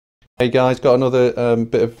Hey guys, got another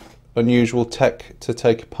bit of unusual tech to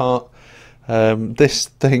take apart. This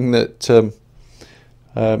thing that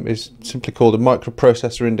is simply called a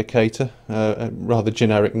microprocessor indicator, a rather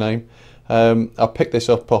generic name. I picked this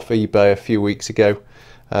up off eBay a few weeks ago.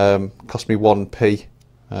 Cost me 1p,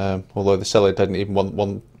 although the seller didn't even want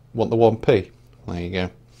the 1p. There you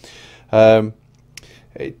go.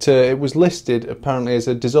 It was listed apparently as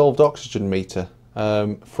a dissolved oxygen meter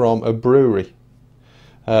from a brewery.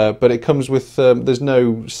 But it comes with, there's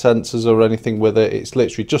no sensors or anything with it. It's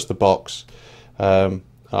literally just the box. I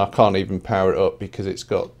can't even power it up because it's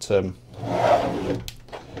got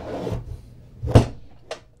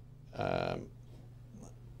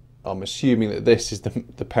I'm assuming that this is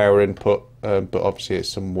the power input, but obviously it's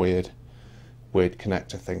some weird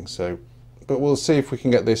connector thing. So, but we'll see if we can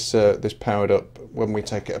get this this powered up when we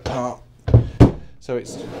take it apart. So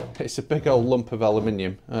it's a big old lump of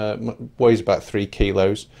aluminium, weighs about 3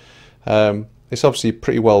 kilos. It's obviously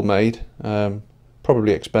pretty well made,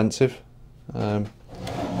 probably expensive.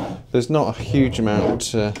 There's not a huge amount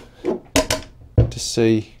to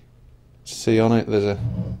see on it. There's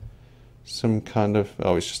some kind of,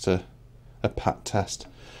 oh, it's just a pat test.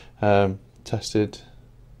 Tested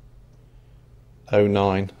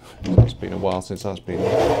 09. It's been a while since that's been.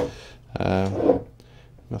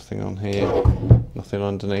 Nothing on here, nothing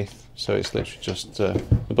underneath, so it's literally just the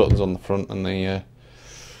buttons on the front and the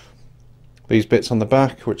these bits on the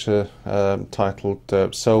back, which are titled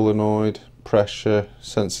solenoid, pressure,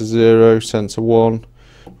 sensor 0, sensor 1,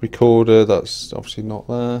 recorder. That's obviously not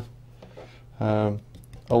there.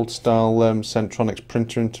 Old style Centronics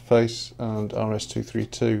printer interface and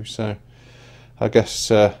RS232. So I guess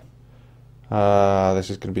this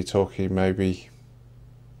is going to be talking maybe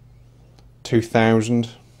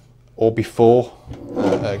 2000 or before,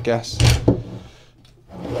 I guess.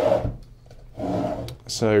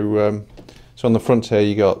 So on the front here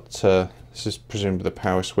you got this is presumably the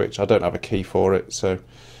power switch. I don't have a key for it, so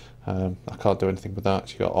I can't do anything with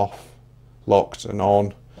that. You got off, locked, and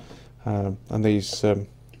on, and these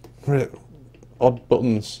really odd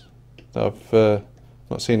buttons that I've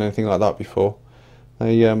not seen anything like that before.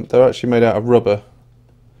 They're actually made out of rubber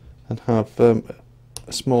and have a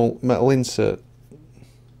small metal insert.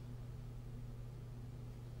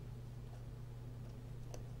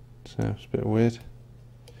 So it's a bit weird.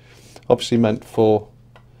 Obviously meant for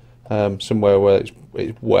somewhere where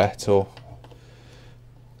it's wet, or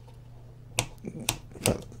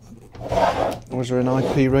was there an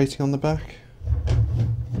IP rating on the back?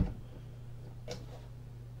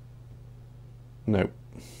 No.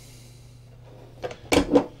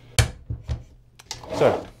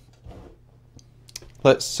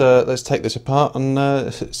 So let's take this apart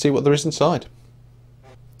and see what there is inside.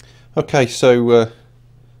 Okay, so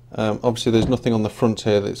obviously there's nothing on the front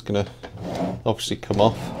here that's going to obviously come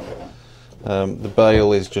off. The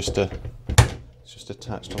bail is just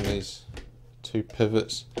attached on these two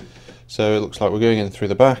pivots, so it looks like we're going in through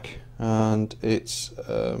the back, and it's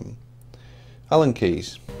Allen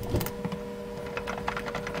keys.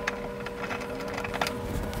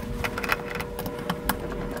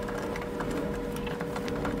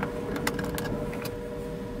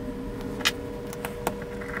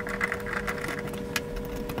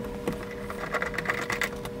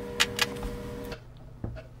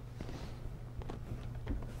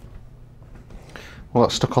 Well,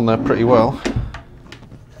 that's stuck on there pretty well.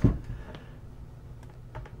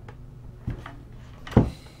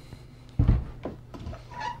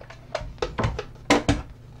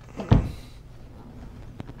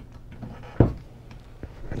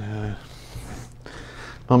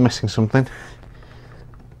 I'm missing something.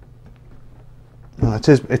 Oh,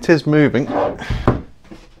 it is moving.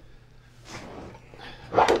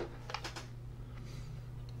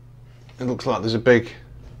 It looks like there's a big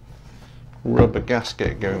rubber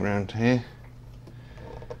gasket going around here.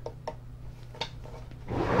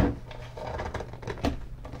 There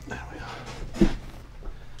we are.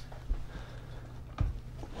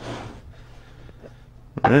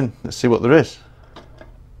 We're in. Let's see what there is.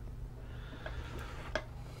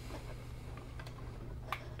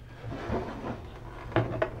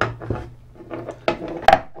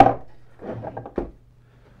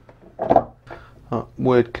 That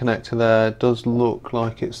weird connector there does look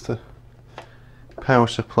like it's the power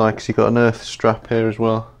supply, because you've got an earth strap here as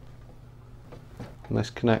well. And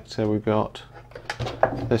this connector, we've got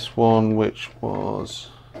this one, which was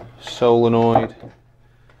solenoid.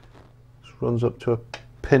 This runs up to a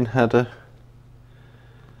pin header.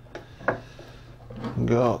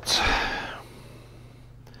 Got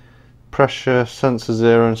pressure, sensor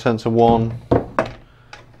 0 and sensor 1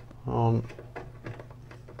 on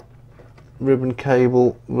ribbon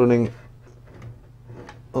cable running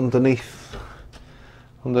underneath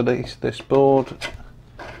this board.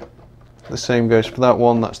 The same goes for that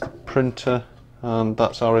one. That's the printer, and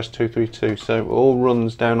that's RS232. So it all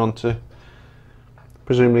runs down onto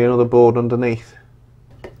presumably another board underneath.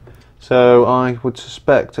 So I would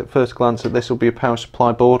suspect at first glance that this will be a power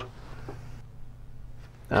supply board.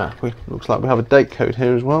 Looks like we have a date code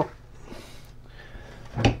here as well.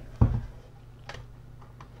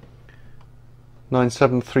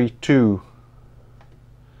 (9732).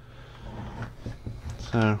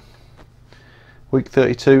 So week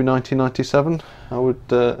 32, 1997. I would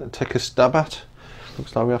take a stab at.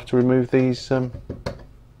 Looks like we have to remove these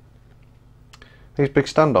big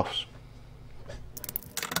standoffs.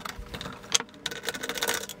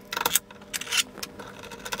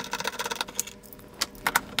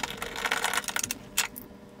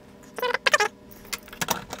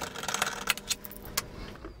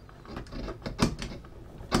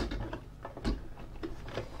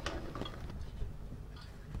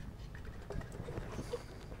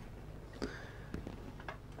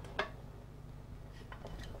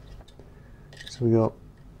 So we got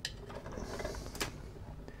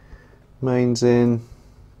mains in,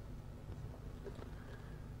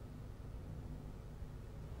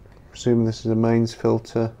 presuming this is a mains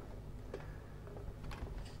filter,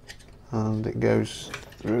 and it goes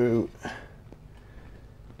through.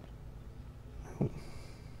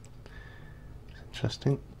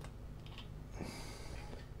 Interesting.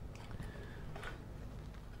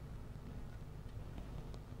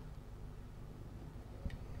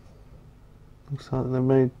 Looks like they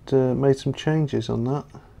made some changes on that,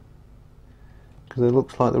 because it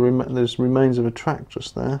looks like there's remains of a track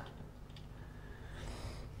just there.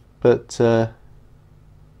 But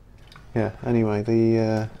yeah, anyway,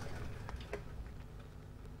 the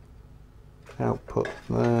output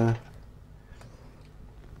there,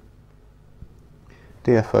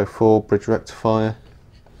 DFO4 bridge rectifier,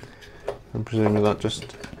 I'm presuming that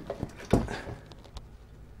just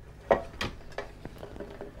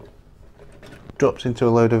drops into a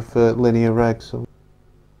load of linear regs. So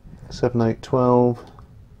 7812.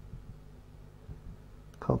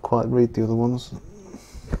 Can't quite read the other ones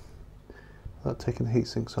without taking the heat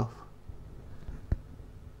sinks off.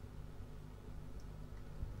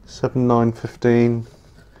 7915.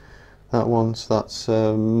 That one, so that's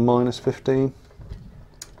minus 15.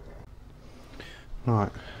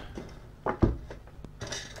 Right.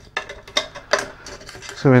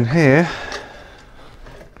 So in here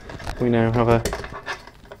we now have an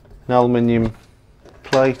aluminium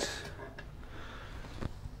plate.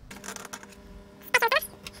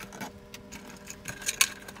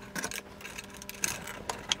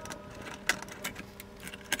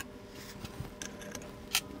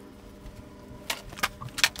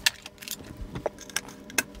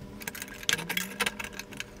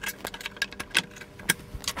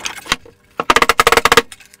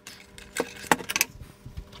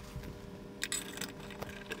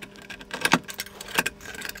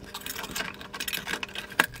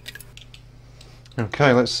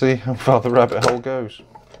 Okay, let's see how far the rabbit hole goes.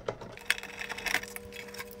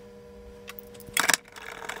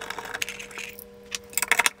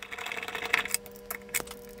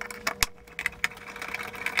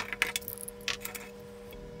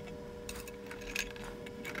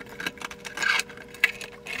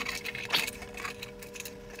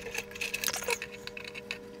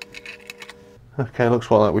 Okay, looks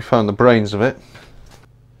like we found the brains of it.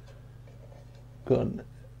 Got an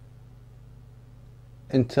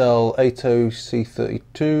Intel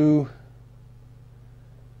 80C32,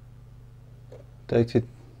 dated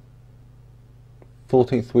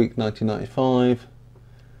 14th week 1995.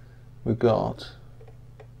 We've got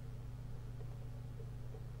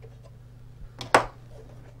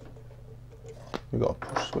a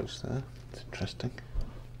push switch there. It's interesting.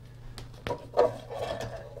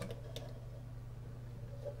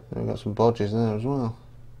 We've got some bodges there as well.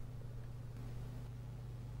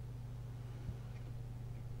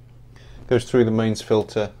 Goes through the mains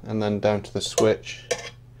filter and then down to the switch.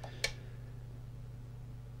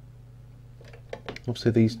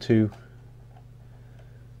 Obviously these two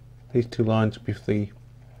lines will be for the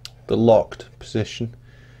locked position.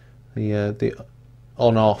 The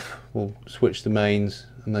on off will switch the mains,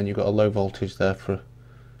 and then you've got a low voltage there for a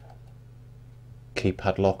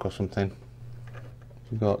keypad lock or something.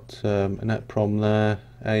 We've got an EPROM there,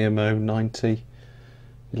 AMO 90,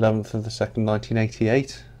 11th of the 2nd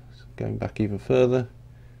 1988. Going back even further,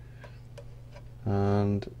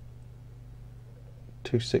 and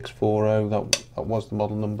 2640, that was the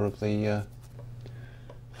model number of the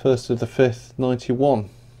 1st of the 5th 91.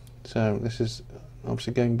 So this is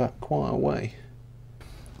obviously going back quite a way.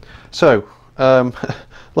 So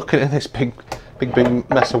looking at this big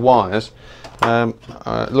mess of wires,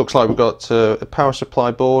 it looks like we've got a power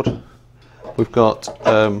supply board. We've got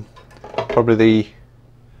probably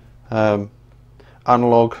the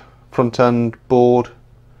analog front end board.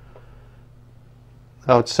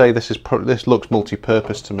 I would say this looks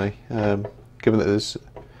multi-purpose to me, given that there's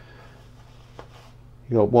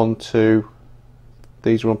you got 1, 2.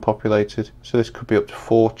 These are unpopulated, so this could be up to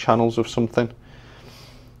 4 channels of something.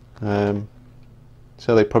 So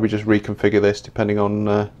they probably just reconfigure this depending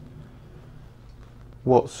on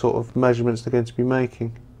what sort of measurements they're going to be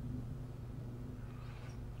making.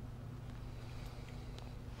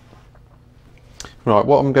 Right,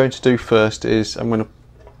 what I'm going to do first is I'm going to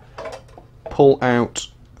pull out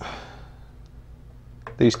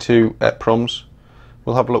these 2 EPROMs.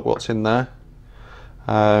 We'll have a look what's in there,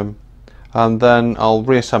 and then I'll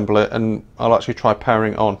reassemble it, and I'll actually try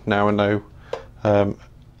powering it on now I know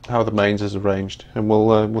how the mains is arranged, and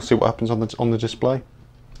we'll see what happens on the display.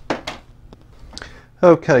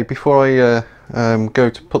 Okay, before I go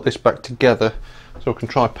to put this back together so I can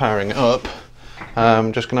try powering it up,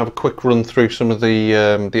 I'm just going to have a quick run through some of the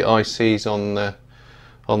ICs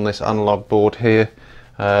on this analog board here.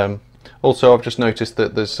 Also, I've just noticed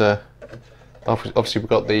that there's obviously we've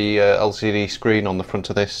got the LCD screen on the front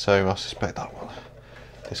of this, so I suspect that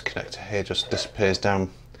this connector here just disappears down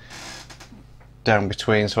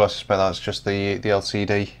between, so I suspect that's just the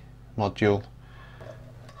LCD module.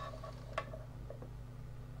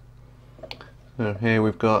 So here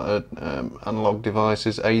we've got analog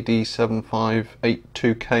devices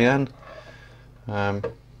AD7582KN.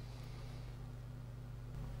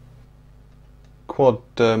 Quad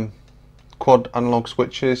analog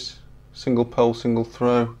switches, single pole, single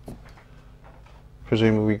throw.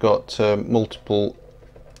 Presumably we've got multiple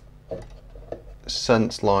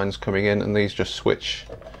sense lines coming in, and these just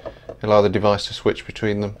allow the device to switch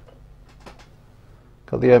between them.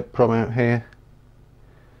 Got the EPROM out here.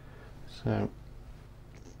 So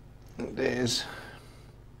it is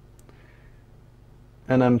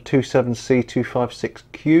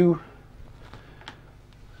NM27C256Q.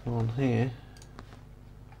 So on here,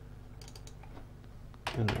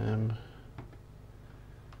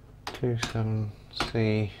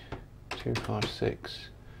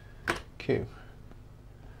 NM27C256Q.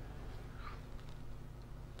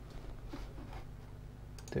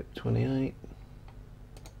 Dip 28.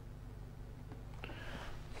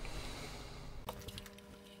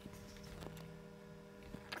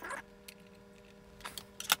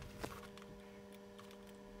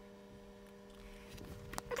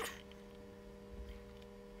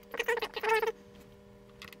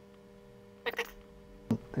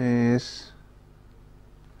 Is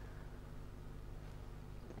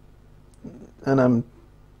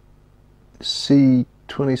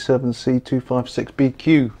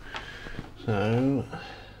NMC27C256BQ. So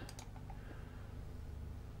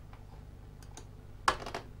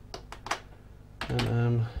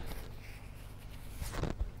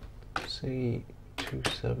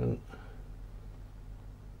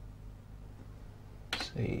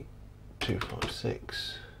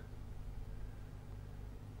C27C256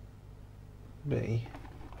 B,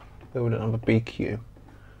 but we don't have a BQ.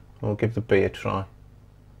 We'll give the B a try.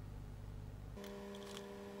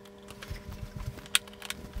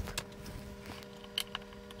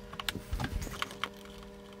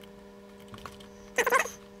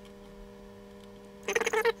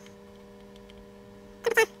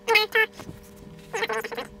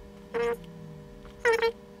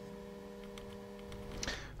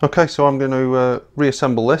 Okay, so I'm going to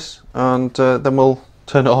reassemble this, and then we'll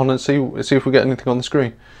turn it on and see if we get anything on the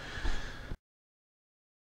screen.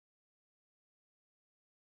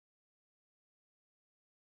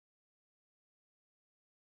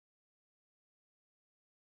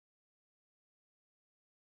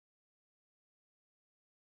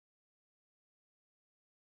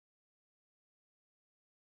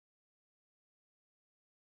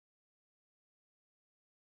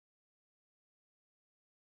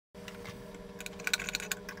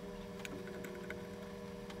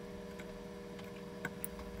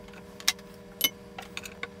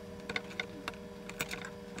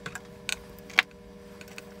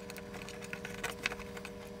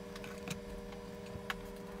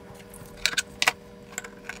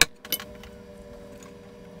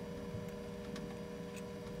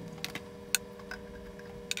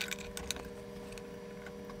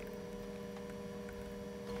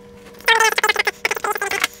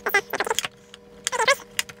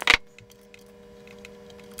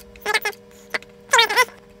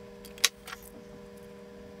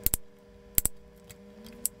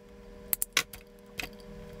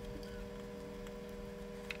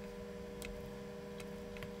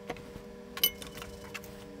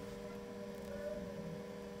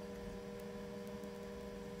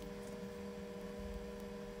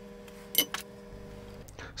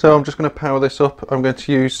 So I'm just going to power this up. I'm going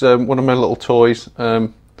to use one of my little toys. I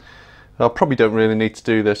probably don't really need to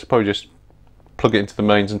do this. I'll probably just plug it into the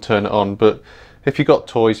mains and turn it on, but if you've got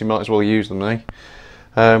toys you might as well use them, eh?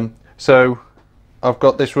 So I've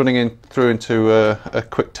got this running through into a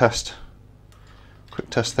quick test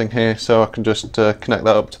thing here, so I can just connect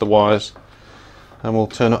that up to the wires and we'll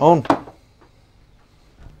turn it on.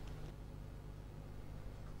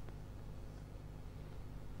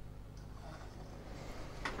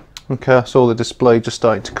 Okay, I saw the display just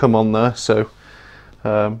starting to come on there, so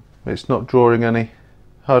it's not drawing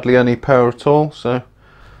hardly any power at all. So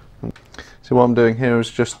what I'm doing here is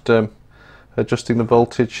just adjusting the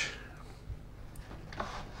voltage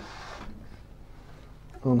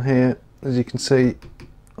on here. As you can see,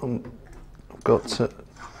 I've got a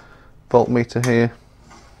voltmeter here,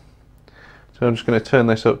 so I'm just going to turn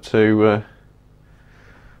this up to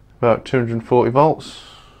about 240 volts.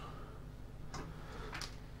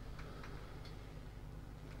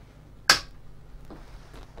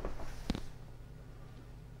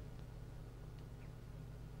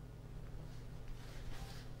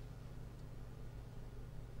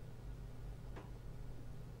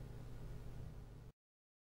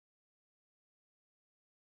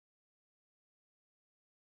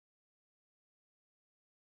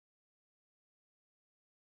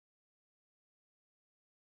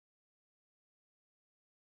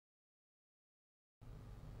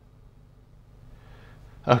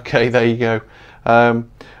 Okay, there you go.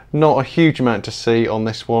 Not a huge amount to see on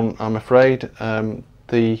this one, I'm afraid.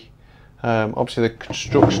 Obviously the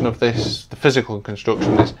construction of this, the physical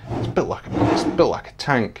construction, it's built like a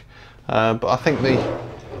tank. But I think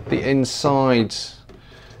the insides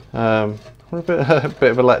were a bit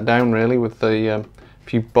of a letdown, really, with the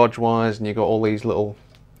few bodge wires, and you've got all these little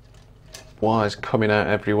wires coming out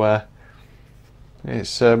everywhere.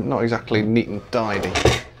 It's not exactly neat and tidy.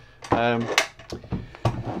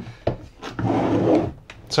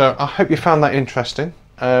 So I hope you found that interesting.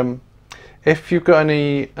 If you've got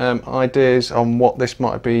any ideas on what this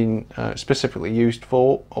might have been specifically used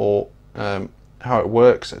for, or how it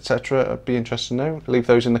works, etc., I'd be interested to know. Leave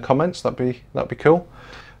those in the comments. That'd be cool.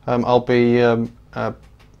 I'll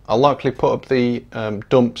likely put up the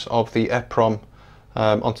dumps of the EPROM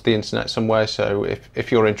onto the internet somewhere. So if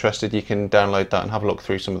you're interested, you can download that and have a look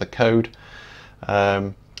through some of the code.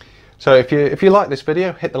 So if you like this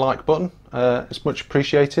video, hit the like button. It's much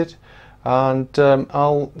appreciated, and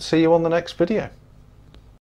I'll see you on the next video.